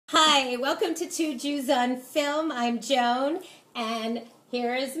Hi, welcome to Two Jews on Film. I'm Joan, and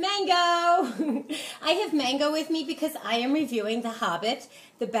here is Mango. I have Mango with me because I am reviewing The Hobbit,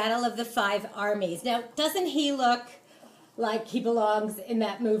 The Battle of the Five Armies. Now, doesn't he look like he belongs in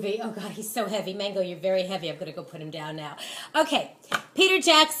that movie? Oh God, he's so heavy. Mango, you're very heavy. I'm gonna go put him down now. Okay, Peter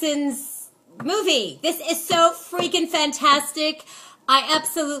Jackson's movie. This is so freaking fantastic. I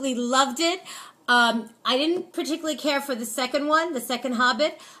absolutely loved it. I didn't particularly care for the second one, the second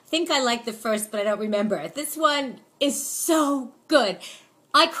Hobbit. I think I liked the first, but I don't remember it. This one is so good.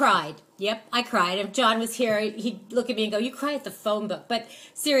 I cried. Yep, I cried. If John was here, he'd look at me and go, "You cry at the phone book." But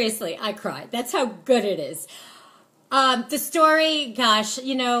seriously, I cried. That's how good it is. The story, gosh,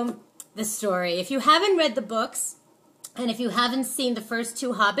 you know, the story. If you haven't read the books, and if you haven't seen the first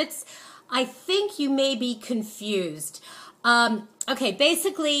two Hobbits, I think you may be confused. Okay,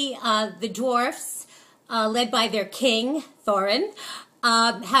 basically, the dwarfs, led by their king, Thorin,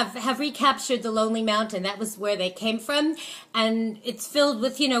 have recaptured the Lonely Mountain. That was where they came from, and it's filled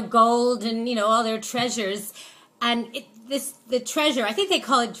with, you know, gold and, you know, all their treasures. And the treasure, I think they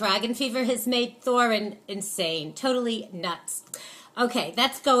call it dragon fever, has made Thorin insane, totally nuts. Okay,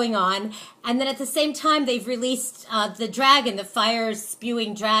 that's going on. And then at the same time, they've released the dragon, the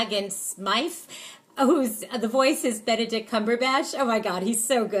fire-spewing dragon, Smythe, who's the voice is Benedict Cumberbatch. Oh my God, he's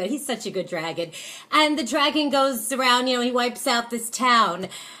so good. He's such a good dragon. And the dragon goes around, you know, he wipes out this town.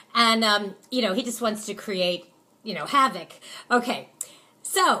 And, you know, he just wants to create, you know, havoc. Okay,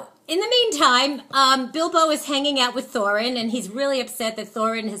 so in the meantime, Bilbo is hanging out with Thorin, and he's really upset that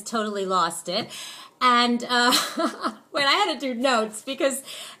Thorin has totally lost it. And when I had to do notes, because,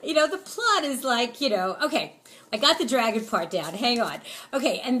 you know, the plot is like, you know, okay, I got the dragon part down. Hang on.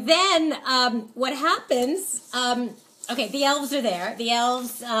 Okay, and then what happens, okay, the elves are there. The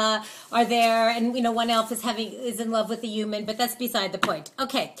elves are there, and, you know, one elf is in love with a human, but that's beside the point.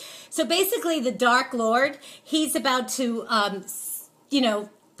 Okay, so basically the Dark Lord, he's about to, you know,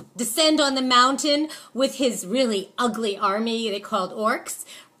 descend on the mountain with his really ugly army. They called orcs.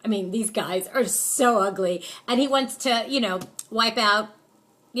 I mean, these guys are so ugly. And he wants to, you know, wipe out,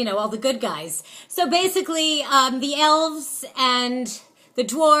 you know, all the good guys. So basically, the elves and the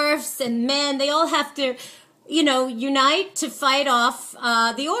dwarfs and men, they all have to, you know, unite to fight off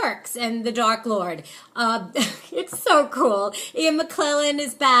the orcs and the Dark Lord. It's so cool. Ian McKellen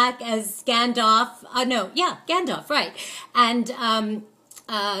is back as Gandalf. Gandalf, right. And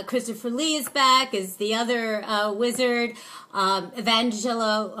Christopher Lee is back as the other wizard.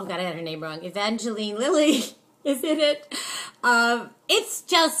 Evangeline Lilly is in it. It's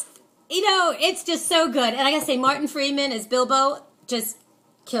just, you know, it's just so good. And I gotta say, Martin Freeman as Bilbo just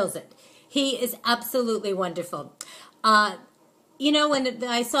kills it. He is absolutely wonderful. You know, when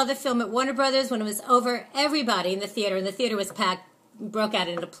I saw the film at Warner Brothers, when it was over, everybody in the theater was packed, broke out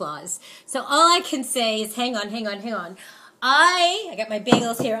in applause. So all I can say is, hang on. I got my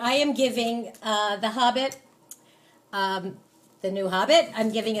bagels here. I am giving The Hobbit, the new Hobbit, I'm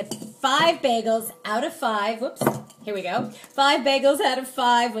giving it 5 bagels out of 5. Whoops, here we go. 5 bagels out of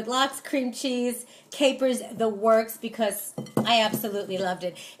 5 with lots of cream cheese, capers, the works, because I absolutely loved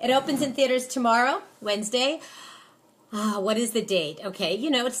it. It opens in theaters tomorrow, Wednesday. What is the date? Okay,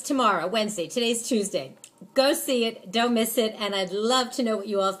 you know, it's tomorrow, Wednesday. Today's Tuesday. Go see it. Don't miss it. And I'd love to know what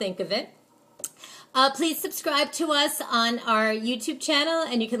you all think of it. Please subscribe to us on our YouTube channel,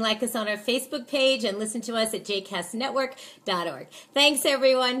 and you can like us on our Facebook page and listen to us at jcastnetwork.org. Thanks,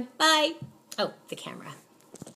 everyone. Bye. Oh, the camera.